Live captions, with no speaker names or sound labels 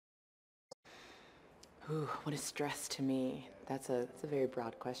Ooh, what is stress to me? That's a very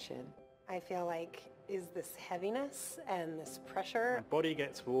broad question. I feel like, is this heaviness and this pressure? My body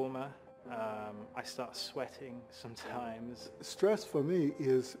gets warmer. I start sweating sometimes. Stress for me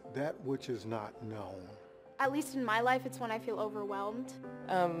is that which is not known. At least in my life, it's when I feel overwhelmed.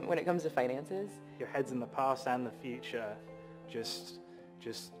 When it comes to finances? Your head's in the past and the future. Just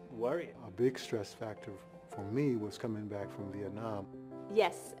worry. A big stress factor for me was coming back from Vietnam.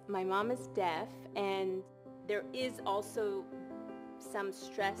 Yes, my mom is deaf, and there is also some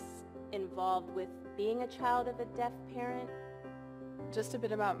stress involved with being a child of a deaf parent. Just a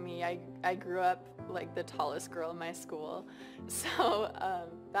bit about me. I grew up like the tallest girl in my school, so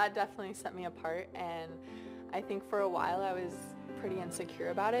that definitely set me apart, and I think for a while I was pretty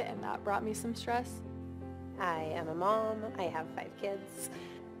insecure about it, and that brought me some stress. I am a mom. I have 5 kids.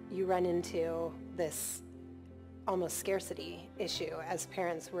 You run into this almost scarcity issue as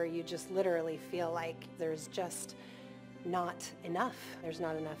parents where you just literally feel like there's just not enough. There's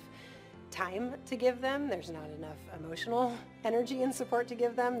not enough time to give them. There's not enough emotional energy and support to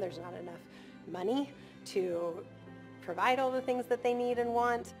give them. There's not enough money to provide all the things that they need and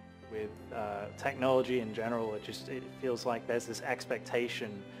want. With technology in general, it feels like there's this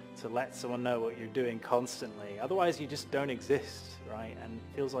expectation to let someone know what you're doing constantly. Otherwise you just don't exist, right? And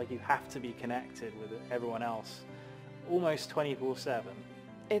it feels like you have to be connected with everyone else almost 24/7.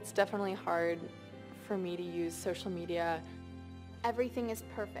 It's definitely hard for me to use social media. Everything is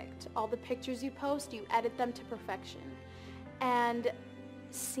perfect. All the pictures you post, you edit them to perfection. And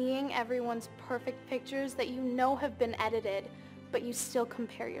seeing everyone's perfect pictures that you know have been edited, but you still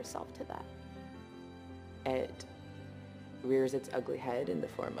compare yourself to that. It rears its ugly head in the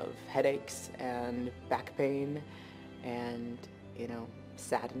form of headaches and back pain and,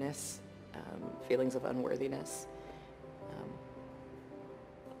 sadness, feelings of unworthiness.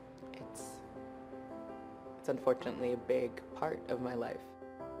 It's unfortunately a big part of my life.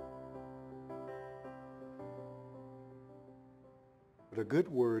 The good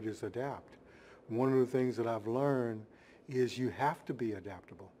word is adapt. One of the things that I've learned is you have to be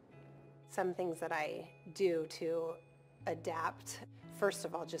adaptable. Some things that I do to adapt, first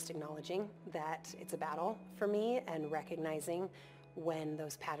of all, just acknowledging that it's a battle for me and recognizing when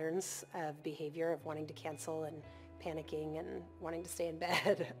those patterns of behavior of wanting to cancel and panicking and wanting to stay in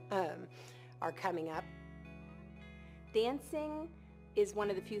bed are coming up. Dancing is one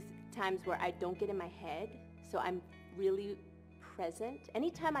of the few times where I don't get in my head, so I'm really present.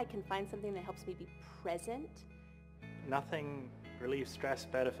 Anytime I can find something that helps me be present. Nothing relieves stress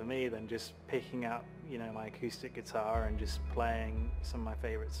better for me than just picking up, my acoustic guitar and just playing some of my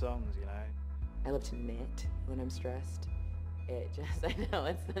favorite songs, I love to knit when I'm stressed. I know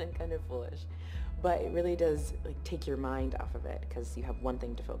it's kind of foolish, but it really does take your mind off of it because you have one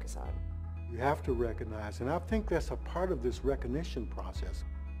thing to focus on. You have to recognize, and I think that's a part of this recognition process.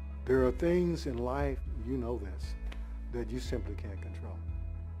 There are things in life, this, that you simply can't control.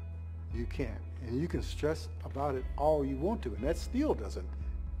 You can't. And you can stress about it all you want to, and that still doesn't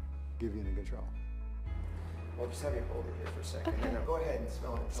give you any control. Well, just have your hold it here for a second. Okay. Now go ahead and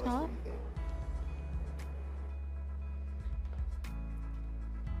smell it. Tell us what you think.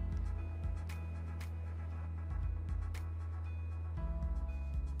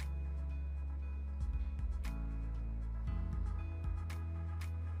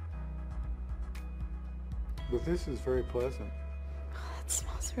 But this is very pleasant. Oh, that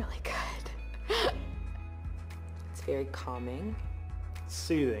smells really good. It's very calming. It's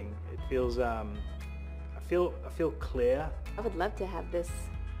soothing. It feels, I feel clear. I would love to have this,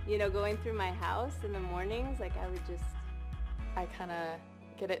 going through my house in the mornings, I kind of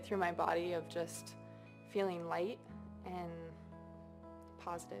get it through my body of just feeling light and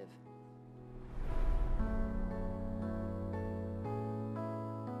positive.